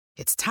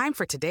It's time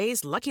for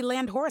today's Lucky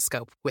Land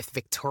horoscope with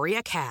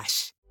Victoria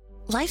Cash.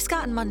 Life's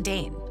gotten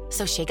mundane,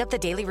 so shake up the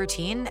daily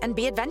routine and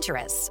be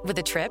adventurous with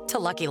a trip to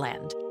Lucky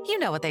Land. You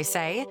know what they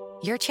say,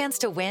 your chance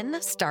to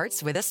win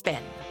starts with a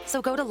spin.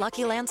 So go to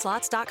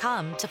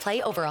LuckyLandSlots.com to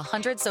play over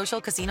 100 social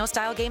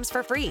casino-style games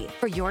for free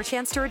for your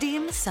chance to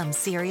redeem some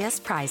serious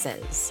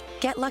prizes.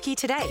 Get lucky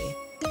today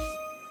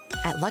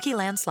at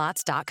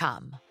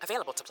LuckyLandSlots.com.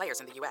 Available to players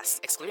in the U.S.,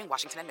 excluding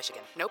Washington and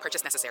Michigan. No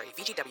purchase necessary.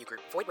 VGW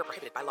Group. Void where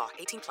prohibited by law.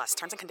 18 plus.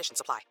 Terms and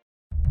conditions apply.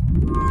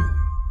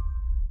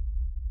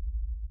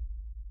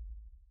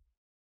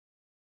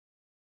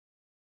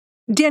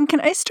 Dan, can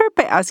I start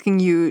by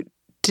asking you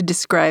to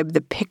describe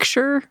the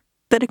picture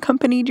that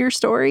accompanied your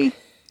story?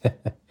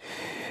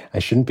 I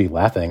shouldn't be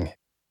laughing.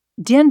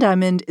 Dan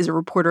Diamond is a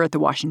reporter at The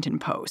Washington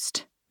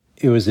Post.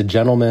 It was a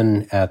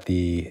gentleman at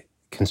the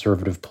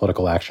Conservative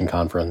Political Action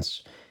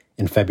Conference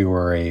in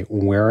February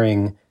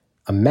wearing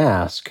a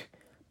mask,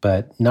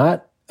 but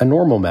not a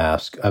normal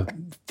mask, a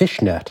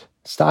fishnet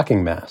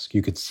stocking mask.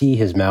 You could see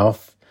his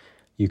mouth.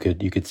 You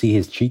could see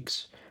his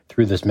cheeks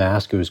through this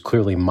mask. It was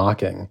clearly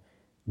mocking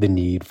the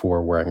need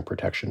for wearing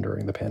protection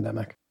during the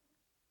pandemic.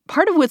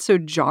 Part of what's so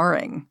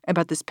jarring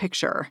about this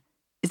picture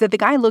is that the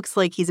guy looks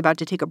like he's about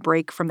to take a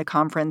break from the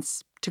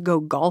conference to go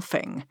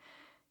golfing.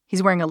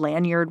 He's wearing a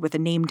lanyard with a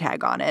name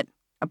tag on it,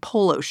 a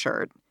polo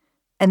shirt,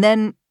 and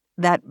then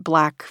that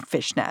black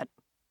fishnet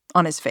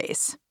on his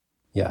face.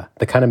 Yeah,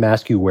 the kind of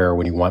mask you wear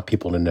when you want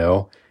people to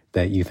know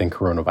that you think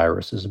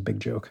coronavirus is a big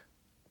joke.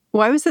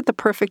 Why was it the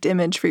perfect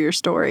image for your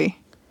story?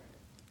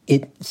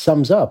 It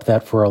sums up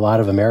that for a lot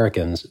of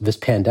Americans, this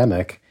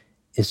pandemic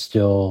is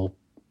still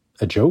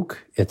a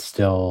joke. It's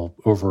still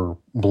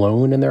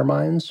overblown in their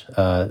minds,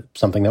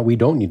 something that we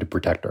don't need to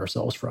protect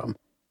ourselves from.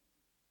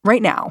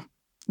 Right now,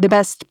 the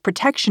best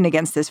protection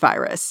against this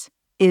virus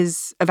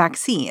is a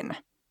vaccine.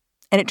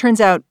 And it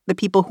turns out the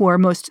people who are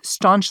most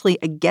staunchly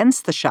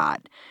against the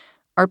shot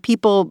are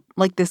people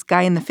like this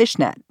guy in the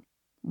fishnet,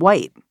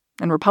 white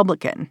and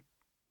Republican.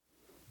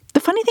 The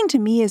funny thing to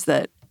me is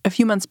that a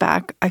few months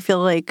back, I feel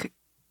like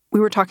we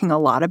were talking a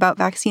lot about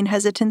vaccine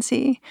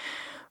hesitancy,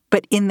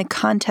 but in the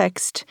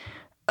context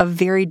of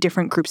very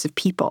different groups of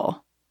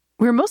people.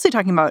 We were mostly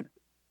talking about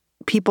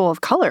people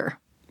of color.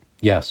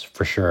 Yes,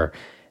 for sure.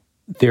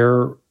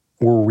 There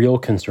were real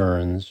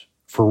concerns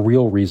for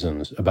real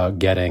reasons about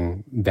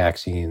getting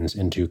vaccines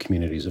into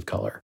communities of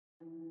color.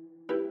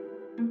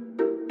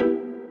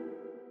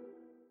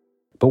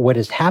 But what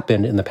has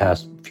happened in the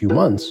past few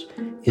months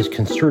is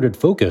concerted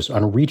focus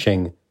on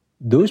reaching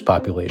those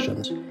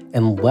populations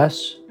and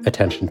less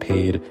attention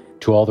paid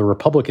to all the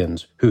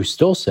Republicans who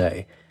still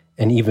say,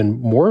 and even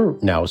more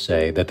now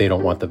say, that they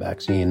don't want the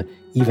vaccine,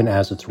 even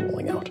as it's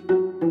rolling out.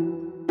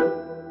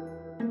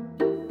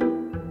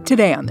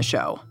 Today on the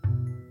show,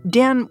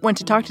 Dan went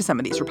to talk to some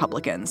of these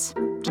Republicans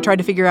to try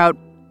to figure out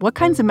what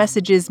kinds of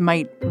messages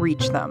might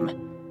reach them.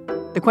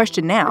 The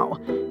question now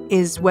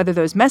is whether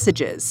those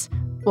messages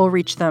will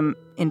reach them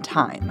in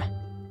time.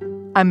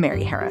 I'm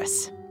Mary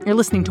Harris. You're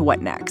listening to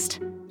What Next?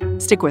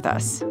 Stick with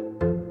us.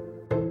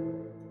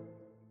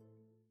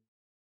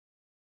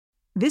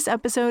 This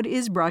episode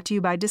is brought to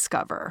you by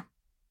Discover.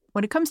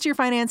 When it comes to your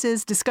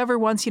finances, Discover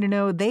wants you to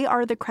know they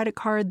are the credit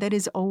card that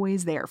is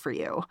always there for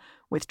you.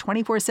 With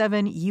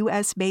 24/7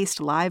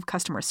 U.S.-based live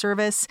customer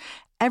service,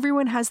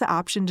 everyone has the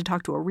option to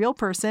talk to a real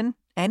person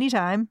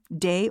anytime,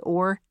 day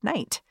or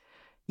night.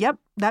 Yep,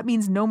 that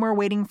means no more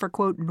waiting for,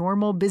 quote,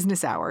 normal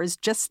business hours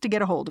just to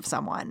get a hold of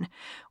someone.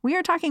 We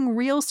are talking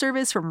real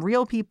service from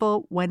real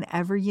people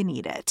whenever you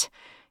need it.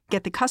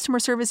 Get the customer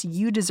service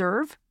you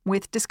deserve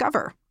with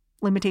Discover.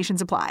 Limitations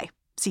apply.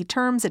 See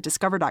terms at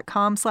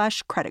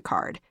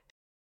discover.com/creditcard.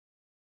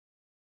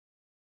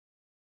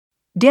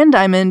 Dan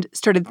Diamond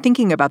started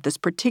thinking about this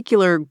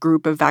particular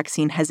group of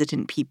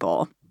vaccine-hesitant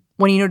people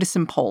when he noticed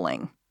some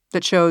polling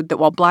that showed that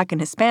while Black and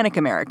Hispanic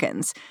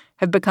Americans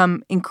have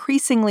become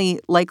increasingly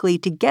likely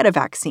to get a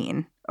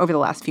vaccine over the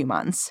last few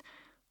months,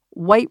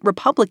 white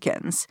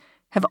Republicans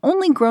have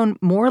only grown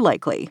more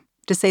likely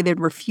to say they'd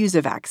refuse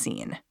a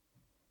vaccine.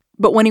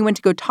 But when he went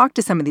to go talk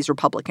to some of these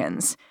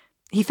Republicans,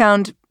 he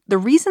found the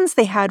reasons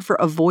they had for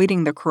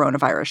avoiding the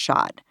coronavirus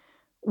shot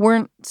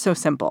weren't so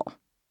simple.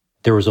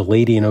 There was a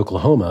lady in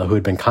Oklahoma who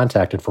had been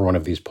contacted for one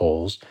of these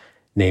polls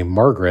named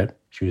Margaret.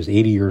 She was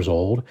 80 years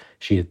old.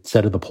 She had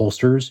said to the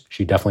pollsters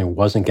she definitely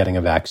wasn't getting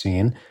a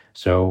vaccine.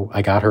 So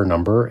I got her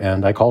number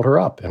and I called her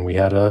up and we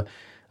had a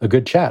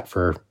good chat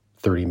for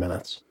 30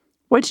 minutes.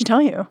 What'd she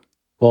tell you?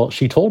 Well,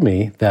 she told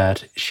me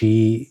that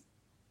she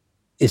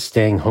is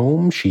staying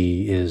home.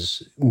 She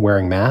is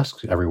wearing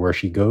masks everywhere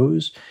she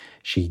goes.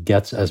 She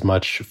gets as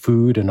much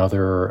food and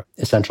other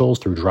essentials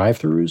through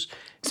drive-thrus.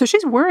 So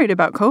she's worried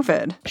about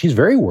COVID. She's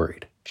very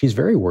worried. She's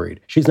very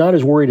worried. She's not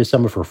as worried as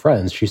some of her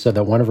friends. She said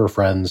that one of her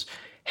friends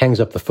hangs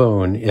up the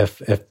phone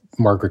if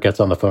Margaret gets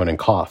on the phone and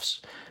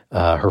coughs.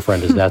 Her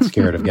friend is that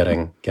scared of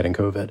getting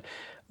COVID.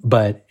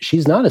 But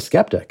she's not a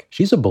skeptic.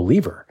 She's a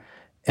believer.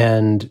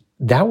 And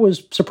that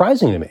was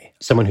surprising to me.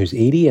 Someone who's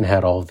 80 and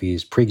had all of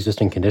these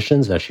pre-existing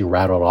conditions that she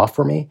rattled off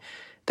for me,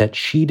 that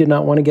she did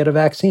not want to get a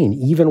vaccine,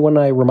 even when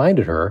I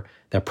reminded her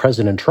that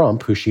President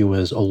Trump, who she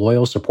was a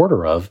loyal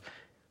supporter of,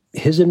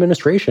 his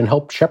administration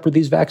helped shepherd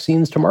these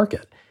vaccines to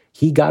market.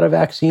 He got a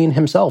vaccine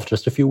himself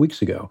just a few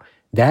weeks ago.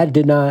 That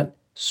did not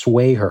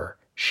sway her.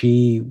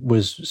 She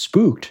was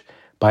spooked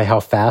by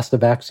how fast the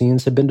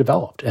vaccines had been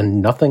developed,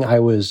 and nothing I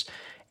was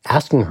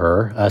asking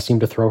her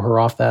seemed to throw her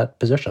off that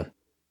position.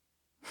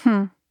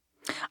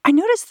 I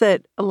noticed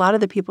that a lot of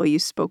the people you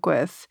spoke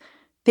with,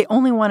 they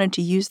only wanted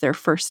to use their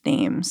first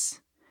names.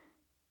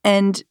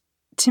 And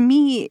to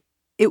me,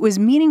 it was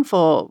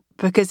meaningful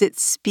because it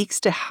speaks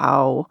to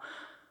how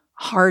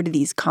hard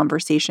these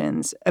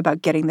conversations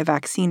about getting the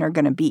vaccine are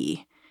going to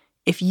be.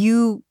 If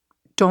you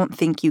don't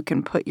think you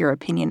can put your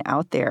opinion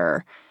out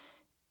there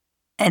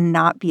and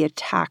not be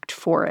attacked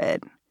for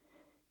it,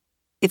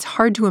 it's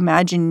hard to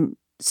imagine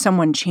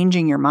someone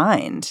changing your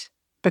mind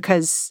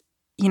because,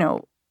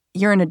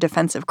 you're in a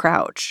defensive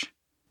crouch.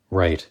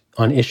 Right.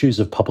 On issues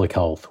of public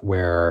health,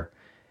 where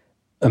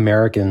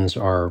Americans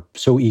are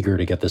so eager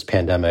to get this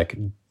pandemic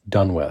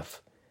done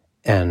with,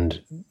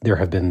 and there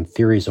have been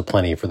theories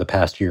aplenty for the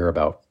past year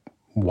about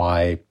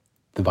why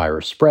the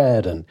virus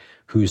spread and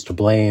who's to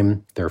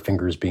blame. There are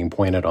fingers being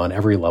pointed on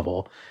every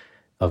level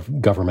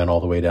of government, all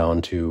the way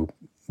down to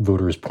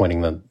voters pointing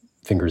the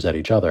fingers at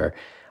each other.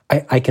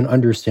 I can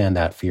understand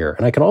that fear.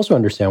 And I can also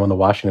understand when the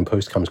Washington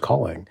Post comes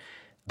calling,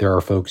 there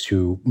are folks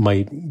who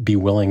might be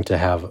willing to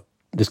have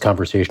this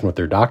conversation with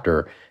their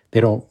doctor.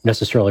 They don't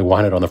necessarily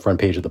want it on the front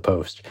page of the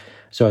Post.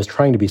 So I was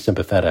trying to be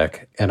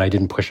sympathetic, and I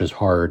didn't push as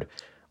hard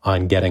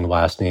on getting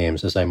last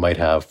names as I might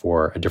have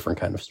for a different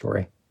kind of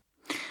story.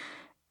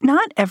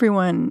 Not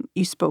everyone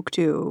you spoke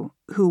to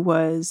who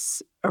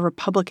was a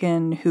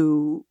Republican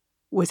who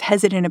was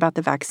hesitant about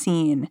the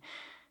vaccine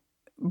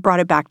brought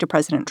it back to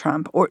President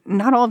Trump, or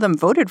not all of them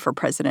voted for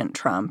President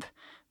Trump.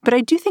 But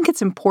I do think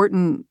it's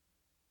important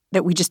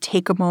that we just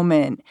take a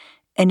moment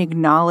and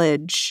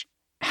acknowledge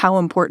how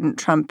important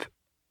Trump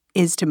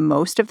is to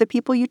most of the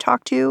people you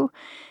talk to,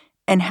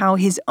 and how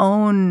his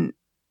own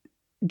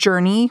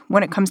journey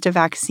when it comes to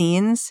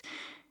vaccines,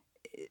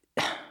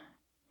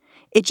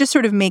 it just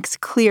sort of makes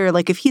clear,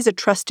 like, if he's a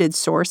trusted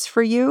source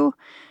for you,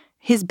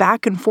 his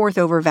back and forth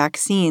over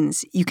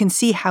vaccines, you can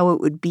see how it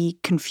would be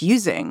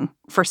confusing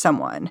for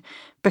someone,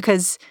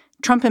 because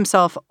Trump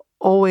himself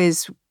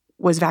always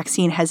was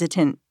vaccine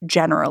hesitant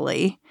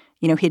generally.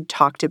 He'd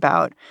talked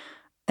about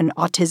an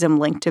autism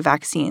link to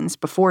vaccines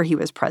before he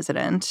was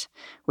president,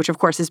 which of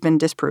course has been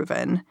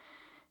disproven.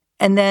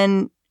 And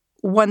then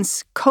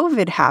once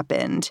COVID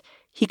happened,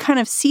 he kind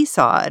of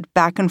seesawed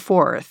back and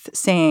forth,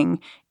 saying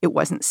it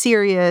wasn't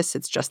serious,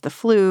 it's just the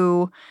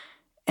flu.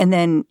 And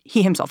then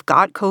he himself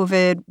got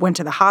COVID, went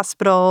to the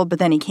hospital, but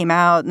then he came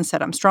out and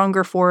said, I'm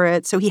stronger for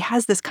it. So he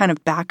has this kind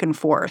of back and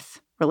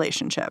forth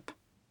relationship.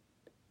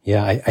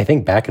 Yeah, I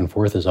think back and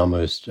forth is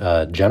almost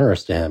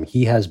generous to him.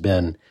 He has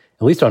been,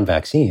 at least on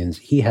vaccines,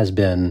 he has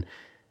been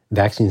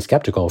vaccine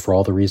skeptical for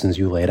all the reasons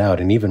you laid out,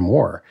 and even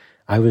more.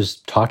 I was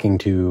talking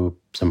to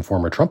some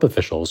former Trump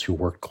officials who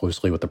worked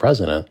closely with the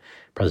president,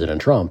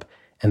 President Trump,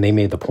 and they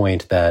made the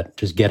point that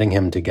just getting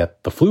him to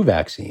get the flu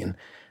vaccine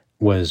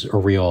was a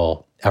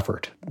real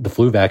effort. The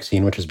flu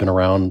vaccine, which has been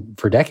around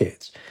for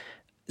decades.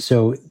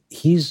 So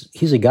he's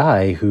a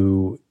guy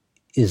who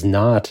is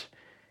not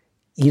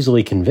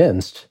easily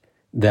convinced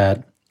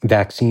that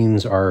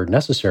vaccines are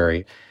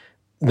necessary.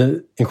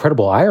 The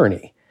incredible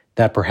irony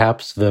that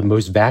perhaps the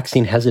most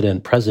vaccine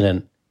hesitant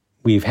president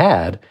we've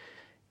had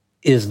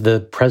is the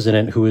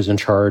president who is in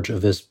charge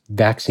of this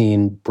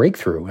vaccine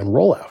breakthrough and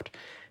rollout.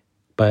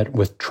 But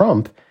with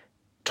Trump,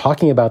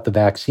 talking about the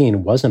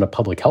vaccine wasn't a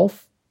public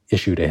health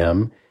issue to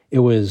him. It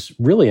was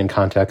really in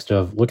context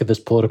of, look at this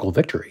political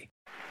victory.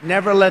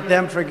 Never let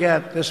them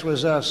forget this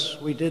was us.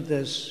 We did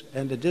this.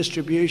 And the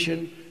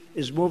distribution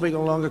is moving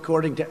along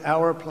according to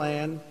our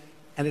plan.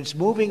 And it's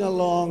moving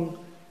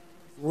along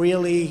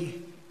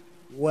really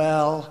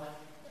well.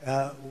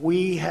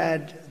 We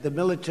had the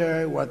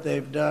military, what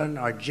they've done,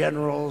 our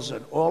generals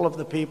and all of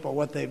the people,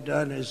 what they've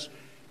done is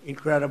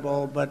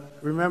incredible. But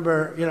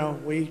remember,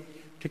 we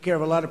took care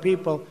of a lot of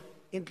people,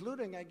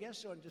 including, I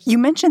guess. You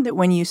mentioned that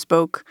when you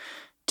spoke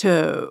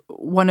to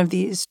one of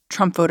these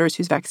Trump voters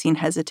who's vaccine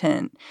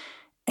hesitant,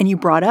 and you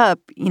brought up,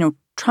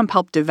 Trump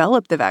helped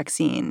develop the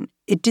vaccine,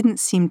 it didn't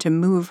seem to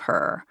move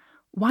her.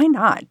 Why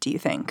not, do you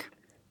think?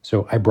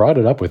 So I brought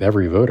it up with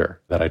every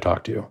voter that I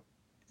talked to.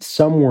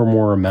 Some were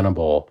more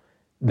amenable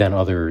than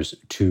others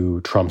to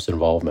Trump's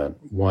involvement.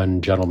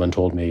 One gentleman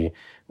told me,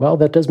 well,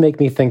 that does make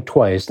me think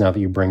twice now that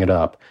you bring it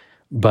up.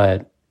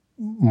 But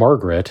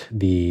Margaret,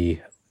 the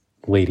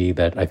lady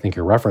that I think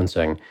you're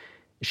referencing,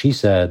 she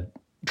said,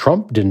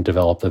 Trump didn't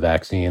develop the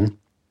vaccine,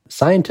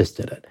 scientists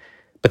did it.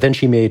 But then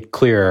she made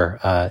clear,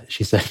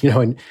 she said,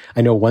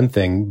 I know one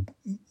thing,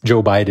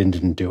 Joe Biden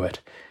didn't do it.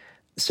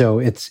 So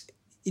it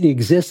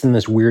exists in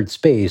this weird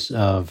space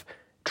of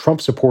Trump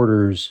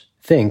supporters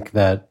think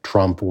that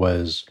Trump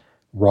was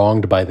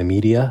wronged by the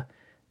media,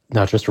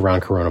 not just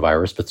around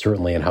coronavirus, but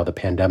certainly in how the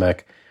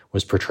pandemic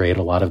was portrayed.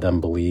 A lot of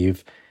them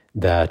believe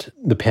that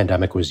the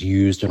pandemic was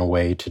used in a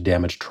way to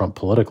damage Trump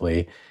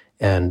politically.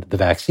 And the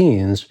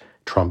vaccines,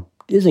 Trump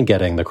isn't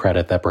getting the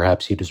credit that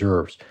perhaps he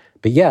deserves.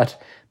 But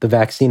yet, the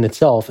vaccine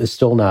itself is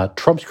still not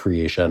Trump's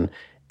creation.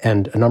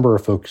 And a number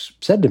of folks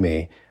said to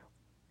me,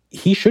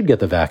 he should get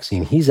the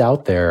vaccine. He's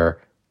out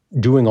there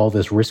doing all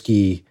this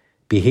risky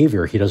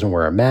behavior. He doesn't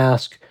wear a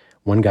mask.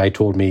 One guy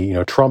told me,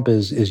 Trump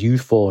is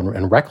youthful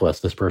and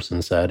reckless, this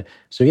person said.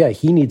 So yeah,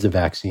 he needs a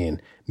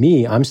vaccine.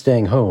 Me, I'm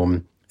staying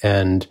home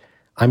and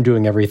I'm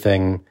doing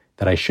everything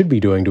that I should be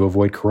doing to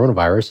avoid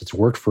coronavirus. It's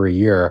worked for a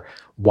year.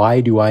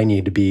 Why do I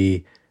need to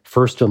be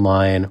first in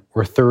line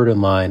or third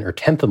in line or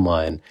 10th in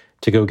line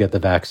to go get the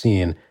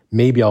vaccine?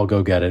 Maybe I'll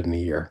go get it in a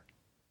year.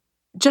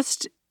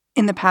 Just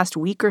in the past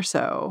week or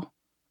so,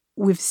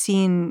 we've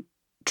seen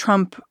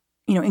Trump,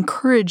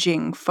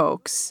 encouraging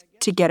folks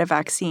to get a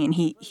vaccine.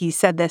 He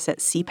said this at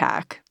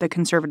CPAC, the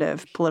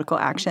Conservative Political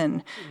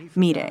Action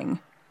meeting.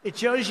 It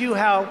shows you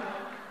how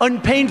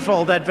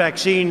unpainful that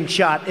vaccine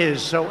shot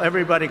is, so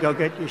everybody go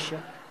get your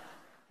shot.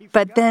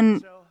 But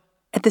then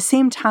at the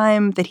same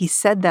time that he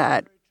said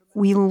that,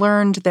 we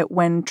learned that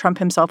when Trump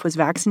himself was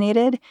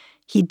vaccinated,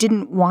 he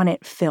didn't want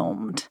it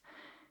filmed.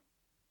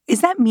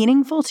 Is that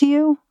meaningful to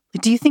you?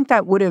 Do you think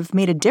that would have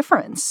made a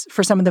difference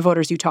for some of the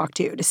voters you talked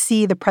to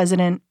see the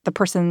president, the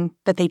person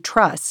that they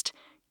trust,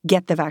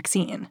 get the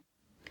vaccine?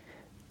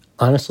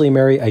 Honestly,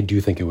 Mary, I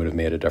do think it would have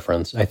made a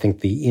difference. I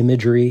think the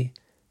imagery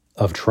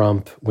of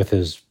Trump with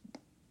his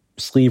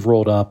sleeve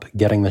rolled up,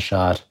 getting the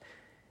shot,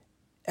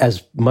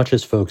 as much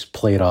as folks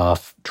played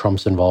off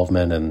Trump's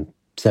involvement and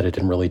said it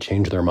didn't really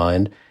change their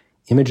mind,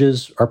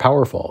 images are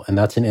powerful, and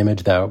that's an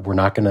image that we're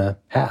not going to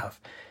have.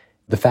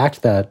 The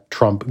fact that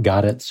Trump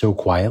got it so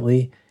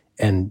quietly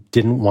and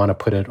didn't want to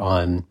put it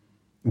on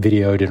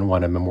video, didn't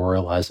want to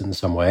memorialize it in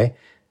some way,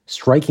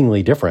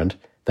 strikingly different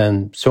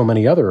than so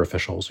many other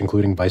officials,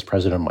 including Vice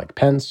President Mike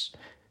Pence,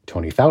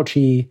 Tony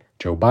Fauci,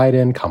 Joe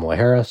Biden, Kamala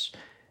Harris.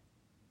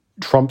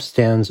 Trump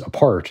stands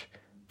apart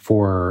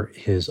for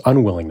his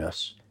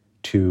unwillingness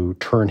to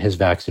turn his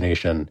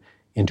vaccination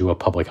into a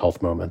public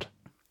health moment.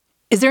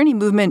 Is there any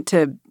movement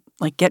to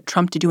get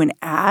Trump to do an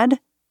ad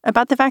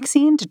about the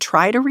vaccine to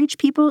try to reach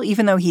people,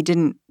 even though he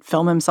didn't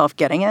film himself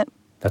getting it?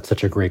 That's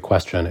such a great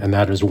question. And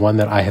that is one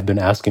that I have been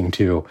asking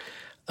too.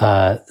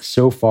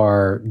 So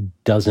far,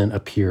 doesn't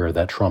appear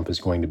that Trump is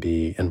going to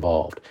be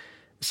involved.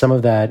 Some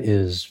of that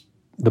is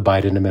the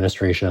Biden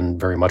administration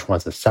very much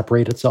wants to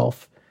separate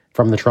itself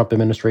from the Trump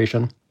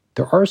administration.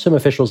 There are some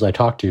officials I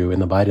talked to in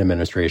the Biden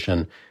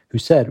administration who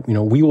said,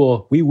 we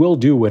will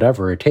do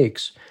whatever it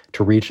takes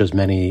to reach as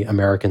many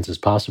Americans as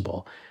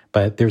possible.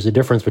 But there's a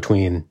difference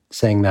between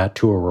saying that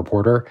to a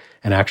reporter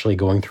and actually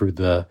going through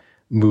the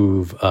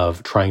move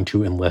of trying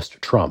to enlist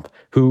Trump,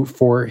 who,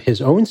 for his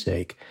own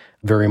sake,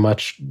 very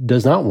much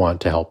does not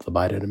want to help the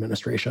Biden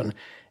administration.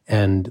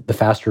 And the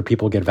faster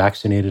people get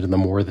vaccinated and the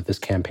more that this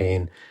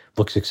campaign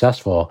looks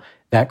successful,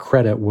 that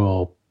credit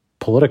will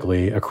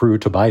politically accrue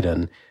to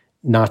Biden,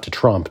 not to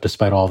Trump,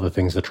 despite all the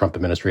things the Trump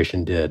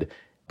administration did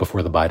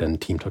before the Biden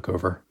team took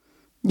over.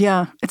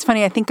 Yeah, it's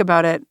funny. I think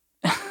about it.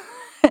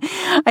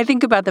 I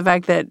think about the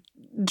fact that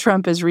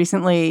Trump has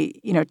recently,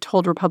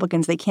 told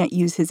Republicans they can't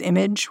use his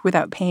image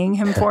without paying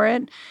him for it.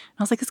 And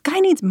I was like, this guy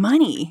needs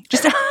money.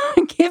 Just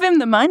give him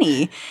the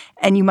money,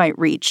 and you might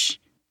reach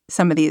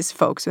some of these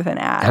folks with an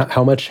ad.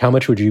 How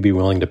much would you be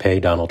willing to pay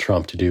Donald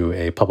Trump to do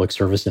a public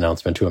service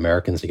announcement to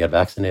Americans to get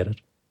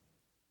vaccinated?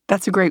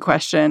 That's a great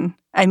question.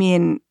 I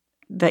mean,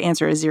 the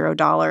answer is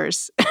 $0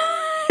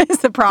 is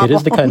the problem. It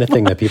is the kind of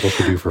thing that people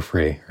should do for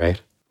free,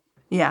 right?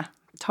 Yeah,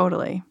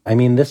 totally. I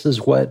mean, this is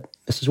what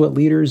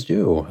leaders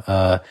do.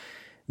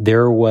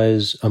 There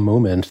was a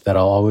moment that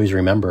I'll always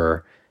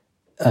remember,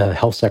 a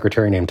health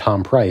secretary named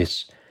Tom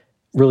Price,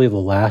 really the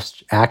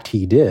last act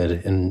he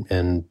did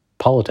in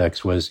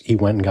politics was he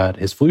went and got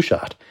his flu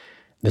shot.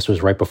 This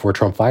was right before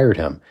Trump fired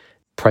him.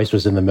 Price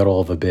was in the middle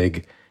of a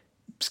big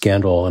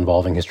scandal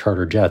involving his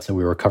charter jets that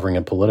we were covering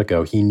in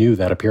Politico. He knew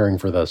that appearing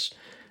for this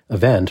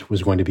event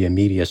was going to be a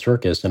media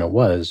circus, and it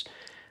was.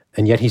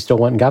 And yet he still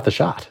went and got the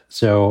shot.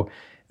 So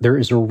there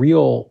is a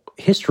real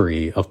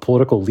history of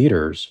political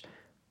leaders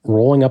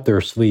rolling up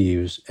their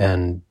sleeves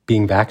and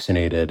being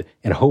vaccinated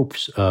in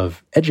hopes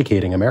of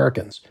educating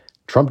Americans.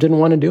 Trump didn't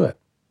want to do it.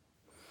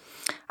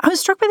 I was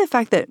struck by the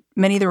fact that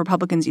many of the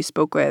Republicans you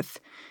spoke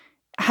with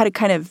had a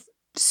kind of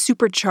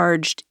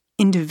supercharged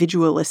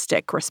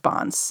individualistic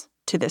response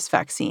to this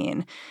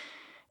vaccine.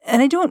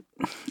 And I don't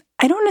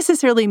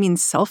necessarily mean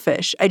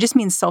selfish. I just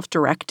mean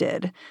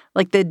self-directed.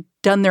 Like they'd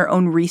done their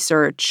own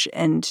research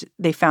and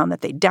they found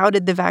that they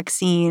doubted the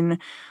vaccine,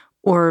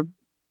 or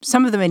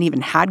some of them had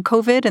even had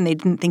COVID and they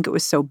didn't think it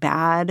was so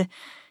bad.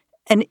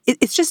 And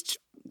it's just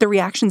the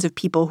reactions of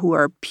people who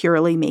are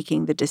purely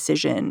making the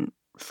decision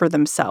for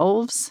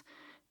themselves.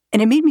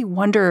 And it made me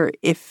wonder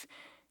if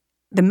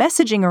the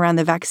messaging around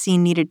the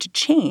vaccine needed to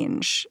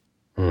change.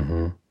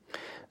 Mm-hmm.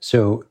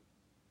 So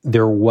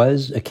there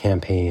was a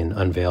campaign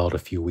unveiled a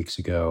few weeks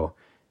ago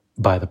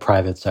by the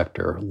private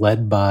sector,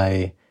 led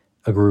by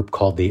a group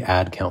called the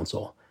Ad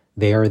Council.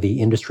 They are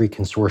the industry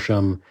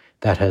consortium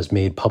that has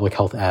made public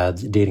health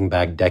ads dating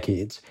back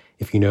decades.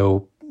 If you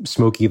know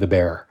Smokey the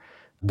Bear,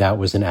 that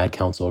was an ad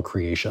council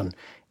creation.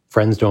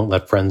 Friends Don't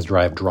Let Friends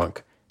Drive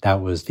Drunk,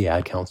 that was the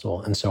ad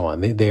council, and so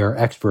on. They are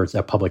experts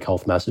at public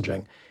health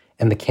messaging.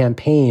 And the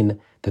campaign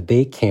that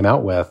they came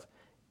out with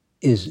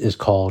is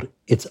called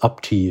It's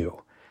Up to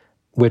You,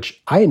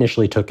 which I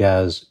initially took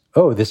as,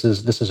 oh, this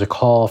is a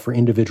call for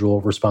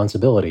individual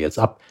responsibility. It's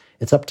up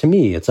to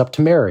me. It's up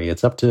to Mary.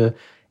 It's up to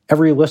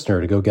every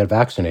listener to go get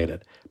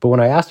vaccinated. But when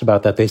I asked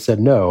about that, they said,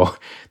 no,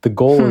 the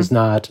goal is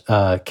not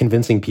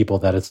convincing people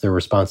that it's their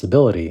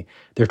responsibility.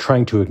 They're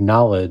trying to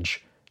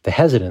acknowledge the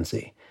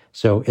hesitancy.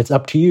 So it's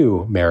up to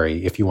you,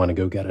 Mary, if you want to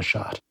go get a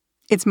shot.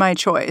 It's my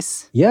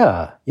choice.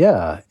 Yeah,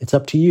 it's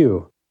up to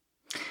you.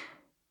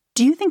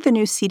 Do you think the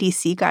new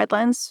CDC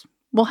guidelines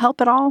will help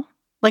at all?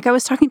 Like, I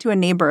was talking to a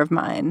neighbor of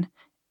mine,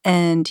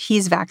 and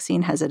he's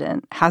vaccine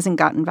hesitant, hasn't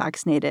gotten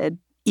vaccinated,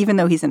 even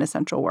though he's an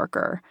essential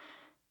worker.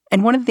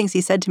 And one of the things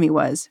he said to me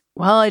was,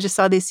 well, I just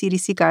saw these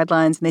CDC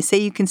guidelines, and they say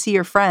you can see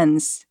your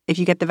friends if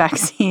you get the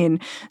vaccine,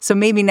 so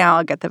maybe now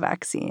I'll get the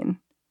vaccine.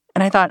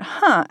 And I thought,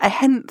 I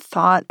hadn't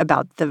thought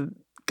about the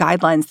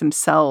guidelines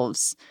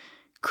themselves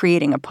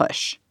creating a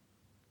push.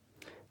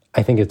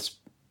 I think it's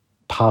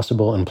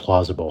possible and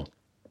plausible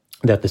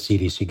that the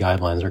CDC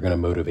guidelines are going to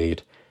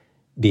motivate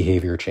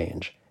behavior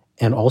change.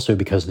 And also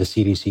because the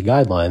CDC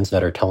guidelines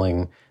that are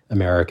telling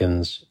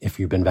Americans, if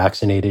you've been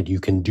vaccinated, you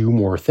can do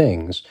more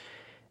things,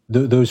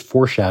 those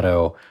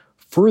foreshadow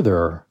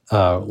further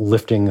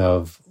lifting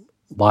of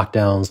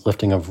lockdowns,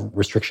 lifting of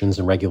restrictions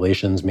and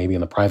regulations, maybe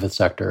in the private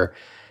sector,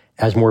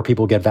 as more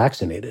people get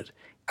vaccinated.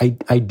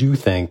 I do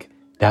think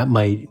that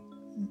might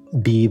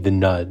be the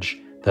nudge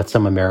that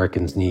some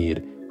Americans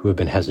need who have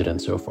been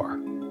hesitant so far.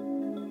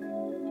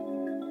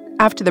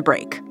 After the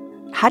break,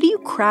 how do you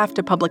craft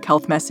a public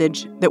health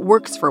message that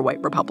works for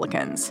white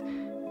Republicans?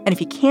 And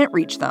if you can't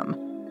reach them,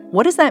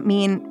 what does that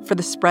mean for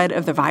the spread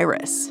of the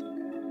virus?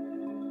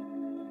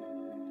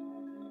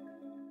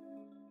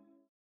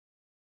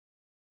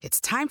 It's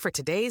time for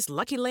today's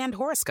Lucky Land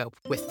horoscope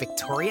with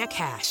Victoria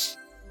Cash.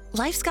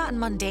 Life's gotten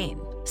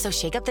mundane, so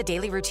shake up the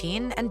daily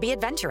routine and be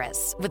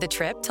adventurous with a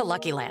trip to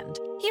Lucky Land.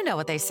 You know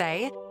what they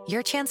say.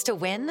 Your chance to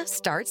win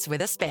starts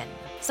with a spin.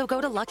 So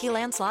go to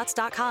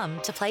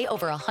LuckyLandSlots.com to play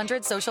over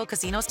 100 social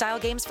casino-style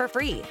games for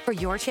free for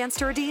your chance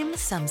to redeem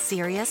some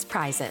serious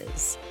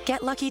prizes.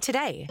 Get lucky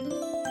today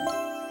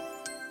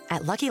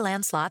at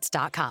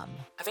LuckyLandSlots.com.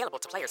 Available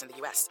to players in the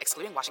U.S.,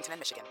 excluding Washington and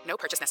Michigan. No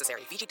purchase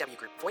necessary. VGW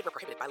Group. Void where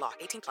prohibited by law.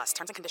 18+.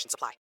 Terms and conditions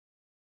apply.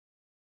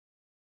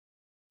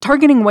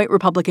 Targeting white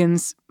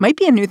Republicans might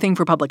be a new thing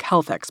for public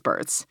health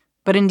experts.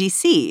 But in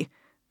D.C.,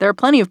 there are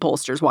plenty of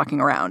pollsters walking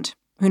around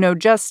who know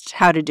just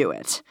how to do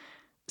it.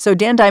 So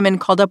Dan Diamond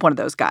called up one of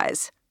those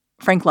guys,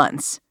 Frank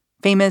Luntz,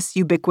 famous,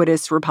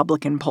 ubiquitous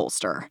Republican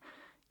pollster.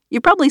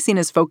 You've probably seen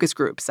his focus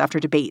groups after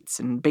debates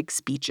and big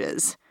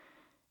speeches.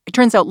 It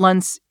turns out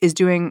Luntz is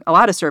doing a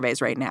lot of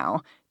surveys right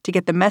now to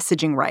get the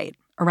messaging right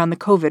around the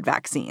COVID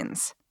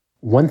vaccines.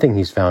 One thing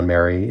he's found,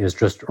 Mary, is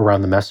just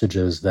around the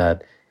messages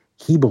that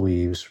he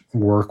believes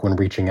work when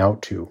reaching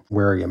out to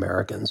wary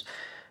Americans.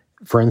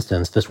 For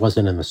instance, this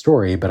wasn't in the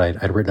story, but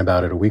I'd written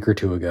about it a week or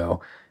two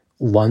ago.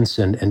 Luntz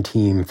and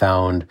team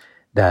found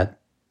that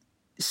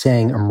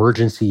saying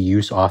emergency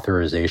use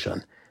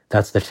authorization,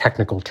 that's the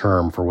technical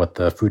term for what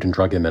the Food and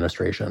Drug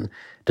Administration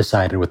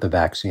decided with the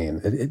vaccine.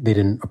 They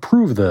didn't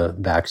approve the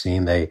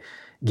vaccine. They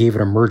gave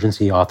it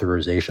emergency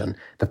authorization.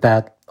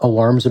 That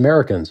alarms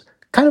Americans,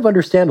 kind of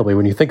understandably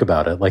when you think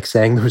about it, like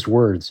saying those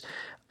words.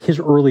 His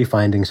early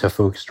findings have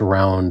focused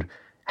around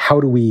how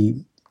do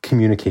we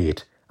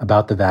communicate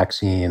about the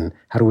vaccine?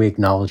 How do we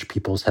acknowledge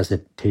people's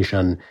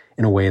hesitation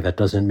in a way that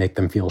doesn't make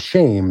them feel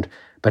shamed,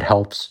 but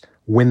helps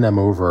win them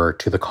over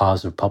to the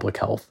cause of public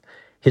health?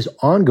 His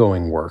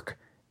ongoing work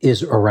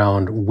is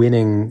around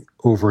winning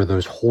over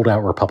those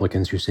holdout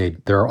Republicans who say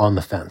they're on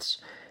the fence.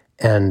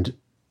 And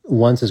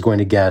Luntz is going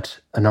to get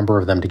a number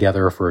of them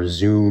together for a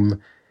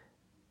Zoom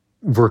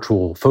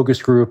virtual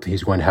focus group.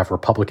 He's going to have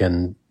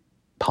Republican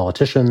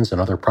politicians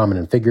and other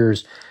prominent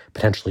figures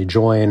potentially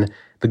join.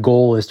 The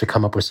goal is to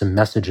come up with some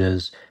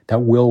messages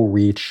that will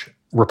reach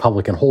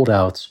Republican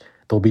holdouts.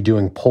 They'll be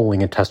doing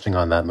polling and testing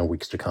on that in the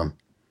weeks to come.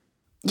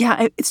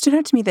 Yeah, it stood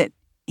out to me that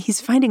he's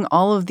finding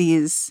all of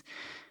these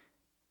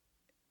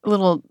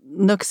little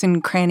nooks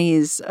and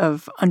crannies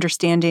of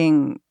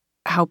understanding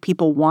how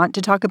people want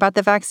to talk about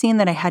the vaccine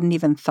that I hadn't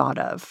even thought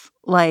of.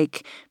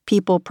 Like,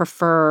 people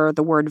prefer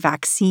the word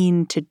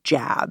vaccine to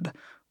jab,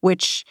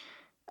 which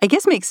I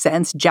guess makes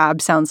sense.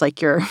 Jab sounds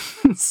like you're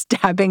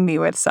stabbing me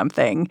with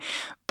something,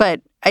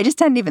 but I just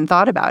hadn't even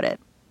thought about it.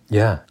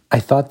 Yeah, I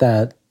thought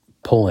that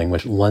polling,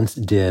 which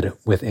Luntz did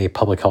with a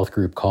public health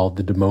group called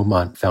the De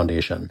Beaumont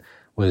Foundation,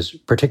 was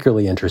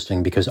particularly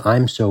interesting because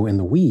I'm so in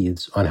the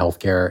weeds on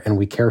healthcare and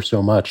we care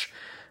so much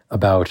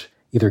about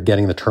either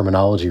getting the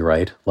terminology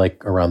right,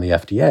 like around the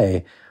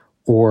FDA,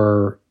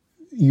 or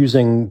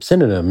using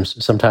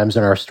synonyms sometimes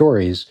in our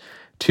stories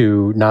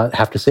to not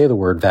have to say the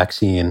word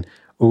vaccine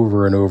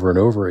over and over and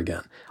over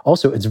again.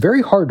 Also, it's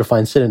very hard to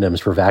find synonyms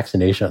for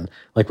vaccination.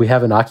 Like we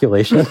have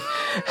inoculation,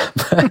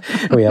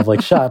 we have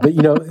like shot, but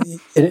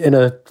in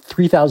a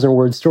 3,000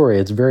 word story,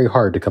 it's very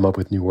hard to come up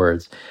with new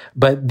words.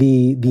 But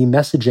the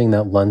messaging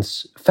that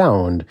Luntz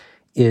found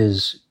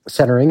is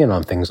centering in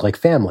on things like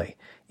family.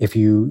 If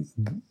you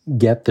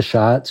get the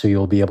shot so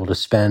you'll be able to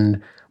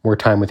spend more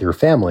time with your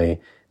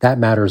family, that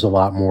matters a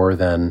lot more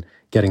than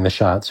getting the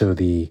shot so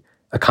the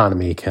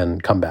economy can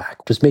come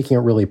back. Just making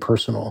it really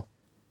personal.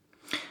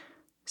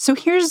 So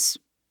here's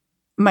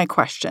my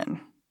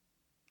question.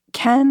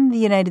 Can the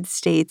United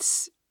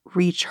States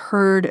reach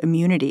herd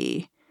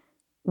immunity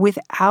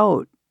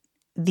without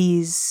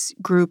these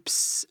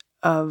groups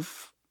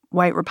of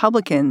white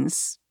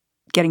Republicans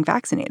getting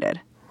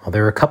vaccinated? Well,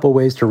 there are a couple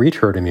ways to reach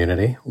herd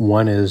immunity.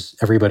 One is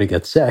everybody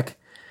gets sick.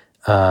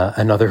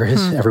 Another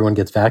is everyone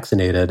gets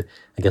vaccinated.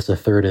 I guess a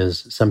third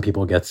is some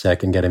people get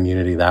sick and get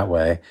immunity that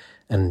way,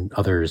 and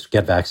others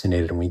get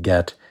vaccinated and we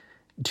get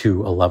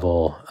to a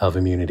level of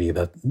immunity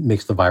that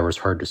makes the virus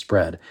hard to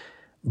spread.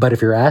 But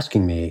if you're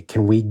asking me,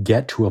 can we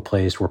get to a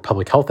place where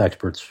public health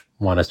experts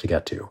want us to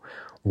get to,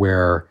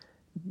 where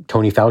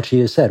Tony Fauci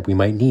has said we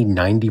might need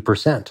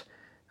 90%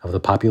 of the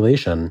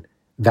population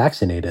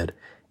vaccinated?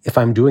 If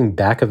I'm doing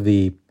back of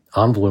the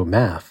envelope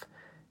math,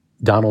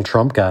 Donald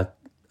Trump got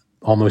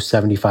almost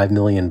 75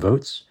 million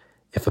votes.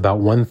 If about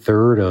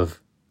 1/3 of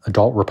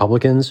adult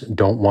Republicans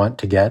don't want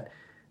to get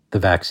the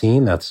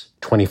vaccine, that's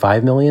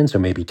 25 million. So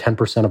maybe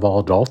 10% of all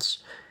adults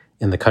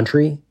in the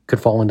country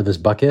could fall into this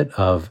bucket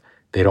of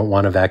they don't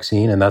want a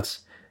vaccine. And that's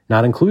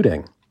not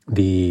including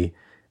the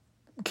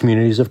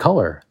communities of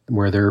color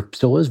where there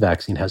still is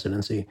vaccine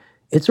hesitancy.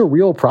 It's a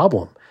real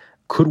problem.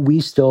 Could we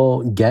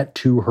still get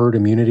to herd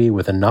immunity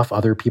with enough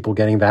other people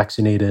getting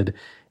vaccinated,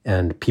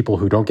 and people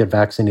who don't get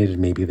vaccinated,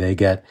 maybe they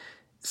get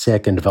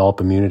sick and develop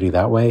immunity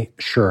that way?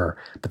 Sure.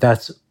 But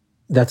that's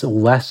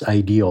less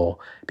ideal,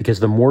 because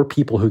the more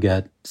people who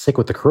get sick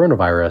with the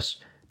coronavirus,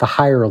 the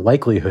higher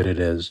likelihood it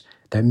is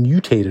that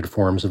mutated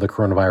forms of the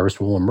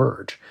coronavirus will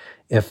emerge.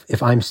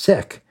 If I'm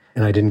sick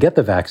and I didn't get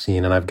the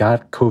vaccine and I've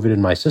got COVID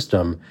in my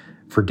system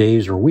for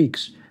days or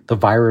weeks, the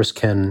virus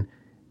can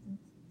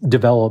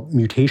develop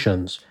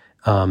mutations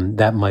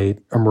that might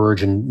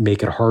emerge and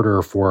make it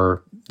harder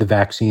for the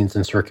vaccines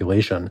in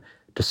circulation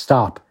to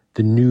stop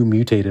the new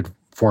mutated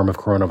form of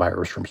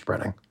coronavirus from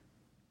spreading.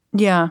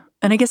 Yeah.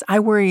 And I guess I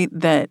worry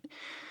that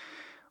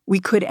we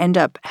could end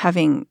up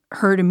having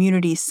herd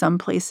immunity some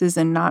places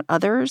and not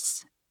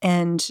others.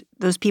 And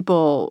those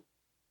people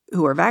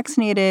who are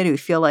vaccinated, who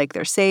feel like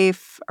they're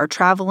safe, are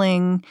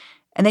traveling,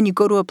 and then you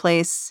go to a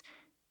place,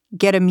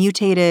 get a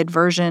mutated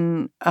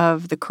version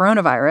of the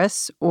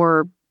coronavirus,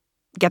 or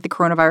get the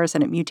coronavirus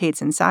and it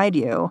mutates inside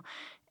you,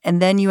 and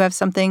then you have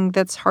something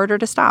that's harder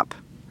to stop.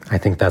 I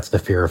think that's the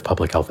fear of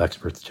public health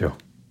experts, too.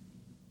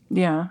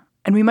 Yeah.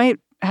 And we might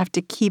have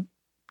to keep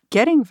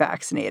getting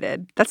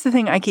vaccinated. That's the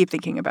thing I keep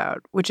thinking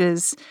about, which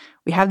is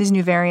we have these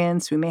new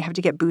variants. We may have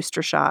to get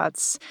booster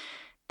shots.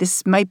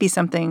 This might be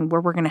something where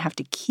we're going to have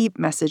to keep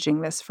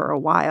messaging this for a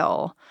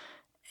while.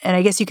 And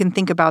I guess you can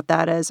think about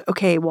that as,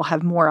 okay, we'll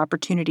have more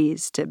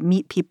opportunities to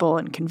meet people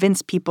and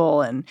convince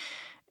people and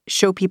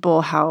show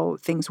people how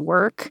things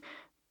work.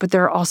 But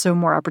there are also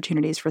more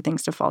opportunities for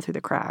things to fall through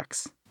the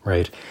cracks.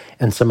 Right.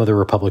 And some of the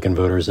Republican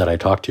voters that I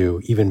talked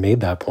to even made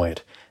that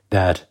point,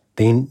 that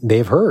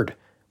they've heard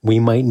we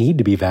might need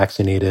to be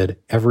vaccinated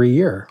every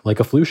year,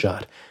 like a flu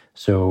shot.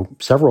 So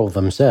several of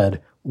them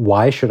said,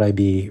 why should I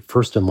be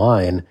first in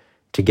line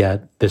to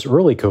get this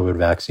early COVID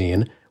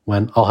vaccine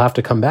when I'll have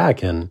to come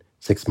back in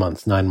 6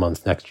 months, 9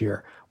 months next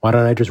year? Why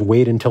don't I just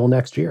wait until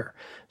next year?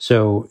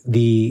 So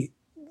the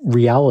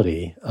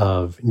reality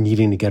of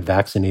needing to get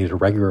vaccinated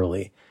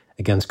regularly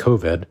against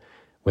COVID,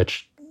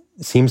 which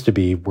seems to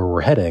be where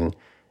we're heading,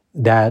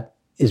 that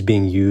is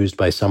being used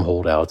by some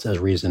holdouts as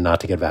reason not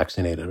to get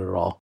vaccinated at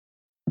all.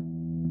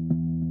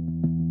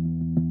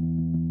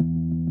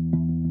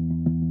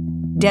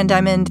 Dan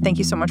Diamond, thank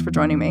you so much for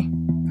joining me.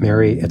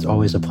 Mary, it's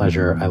always a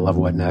pleasure. I love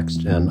What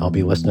Next, and I'll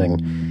be listening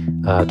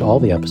to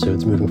all the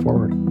episodes moving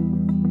forward.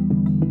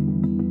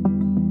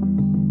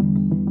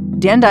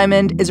 Dan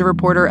Diamond is a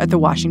reporter at The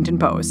Washington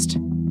Post.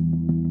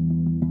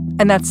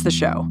 And that's the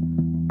show.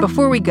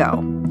 Before we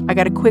go, I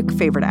got a quick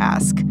favor to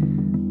ask.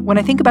 When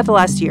I think about the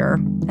last year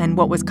and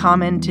what was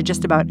common to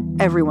just about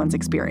everyone's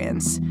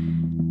experience,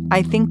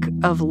 I think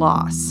of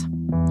loss.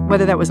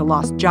 Whether that was a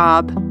lost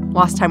job,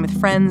 lost time with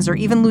friends, or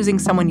even losing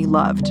someone you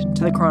loved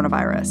to the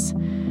coronavirus.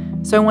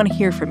 So I want to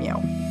hear from you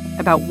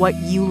about what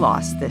you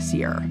lost this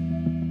year.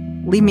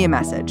 Leave me a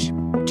message,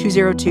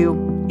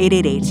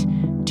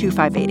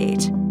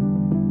 202-888-2588.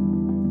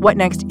 What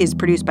Next is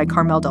produced by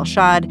Carmel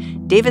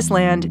Delshad, Davis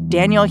Land,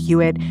 Danielle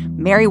Hewitt,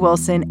 Mary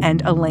Wilson,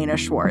 and Elena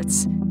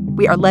Schwartz.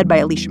 We are led by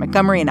Alicia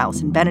Montgomery and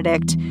Allison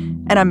Benedict,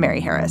 and I'm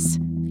Mary Harris.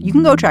 You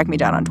can go track me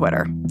down on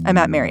Twitter. I'm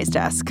at Mary's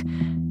Desk.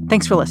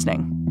 Thanks for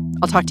listening.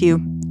 I'll talk to you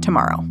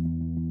tomorrow.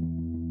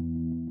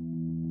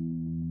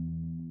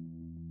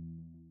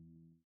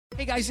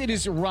 Hey guys, it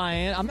is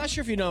Ryan. I'm not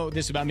sure if you know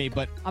this about me,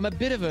 but I'm a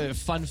bit of a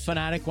fun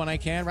fanatic when I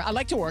can. I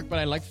like to work, but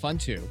I like fun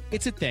too.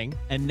 It's a thing.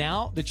 And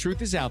now the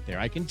truth is out there.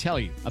 I can tell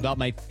you about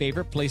my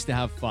favorite place to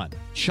have fun.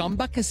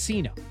 Chumba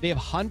Casino. They have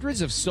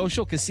hundreds of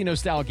social casino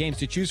style games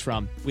to choose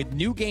from with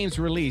new games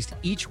released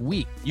each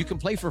week. You can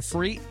play for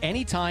free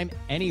anytime,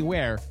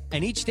 anywhere.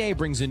 And each day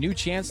brings a new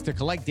chance to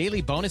collect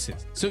daily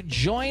bonuses. So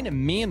join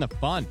me in the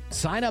fun.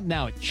 Sign up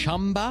now at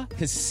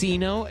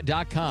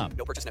ChumbaCasino.com.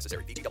 No purchase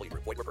necessary. VGW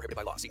Group. Void where prohibited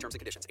by law. See terms and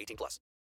conditions. 18+.